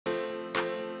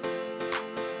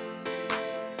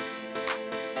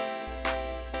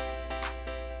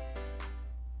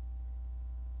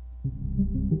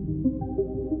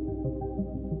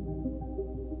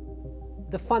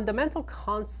The fundamental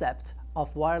concept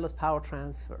of wireless power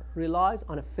transfer relies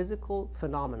on a physical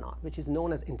phenomenon which is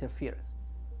known as interference,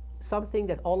 something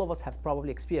that all of us have probably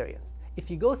experienced.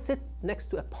 If you go sit next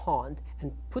to a pond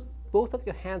and put both of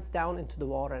your hands down into the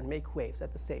water and make waves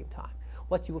at the same time,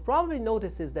 what you will probably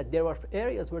notice is that there are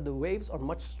areas where the waves are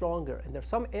much stronger, and there are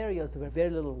some areas where very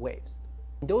little waves.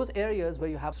 In those areas where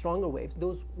you have stronger waves,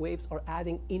 those waves are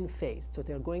adding in phase, so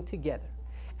they're going together.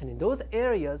 And in those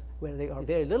areas where there are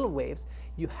very little waves,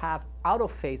 you have out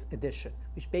of phase addition,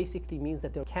 which basically means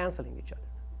that they're canceling each other.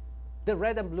 The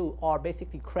red and blue are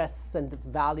basically crests and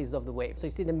valleys of the wave. So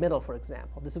you see in the middle, for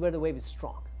example, this is where the wave is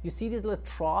strong. You see these little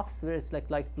troughs where it's like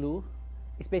light blue?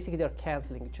 It's basically they're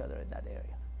canceling each other in that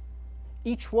area.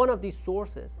 Each one of these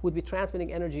sources would be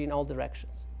transmitting energy in all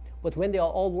directions. But when they are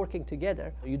all working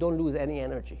together, you don't lose any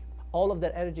energy. All of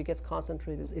that energy gets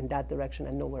concentrated in that direction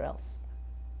and nowhere else.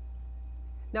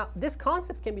 Now, this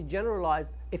concept can be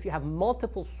generalized if you have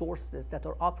multiple sources that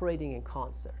are operating in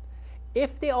concert.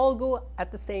 If they all go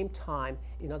at the same time,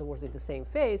 in other words, in the same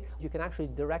phase, you can actually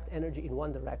direct energy in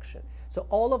one direction. So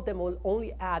all of them will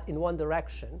only add in one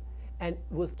direction and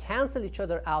will cancel each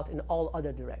other out in all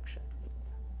other directions.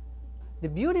 The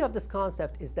beauty of this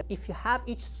concept is that if you have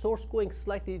each source going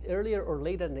slightly earlier or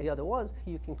later than the other ones,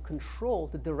 you can control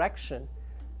the direction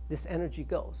this energy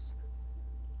goes.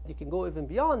 You can go even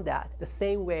beyond that. The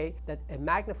same way that a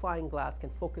magnifying glass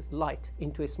can focus light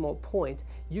into a small point,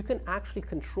 you can actually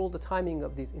control the timing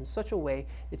of these in such a way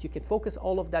that you can focus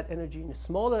all of that energy in a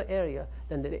smaller area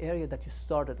than the area that you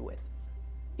started with.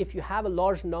 If you have a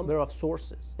large number of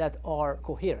sources that are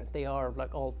coherent, they are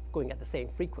like all going at the same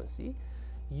frequency,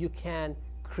 you can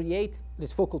create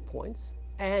these focal points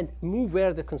and move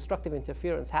where this constructive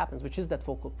interference happens, which is that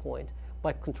focal point,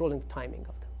 by controlling the timing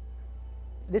of them.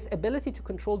 This ability to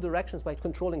control directions by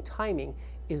controlling timing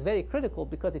is very critical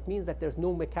because it means that there's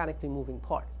no mechanically moving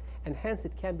parts, and hence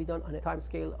it can be done on a time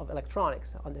scale of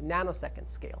electronics, on the nanosecond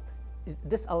scale.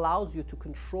 This allows you to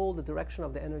control the direction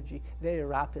of the energy very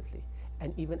rapidly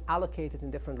and even allocate it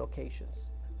in different locations.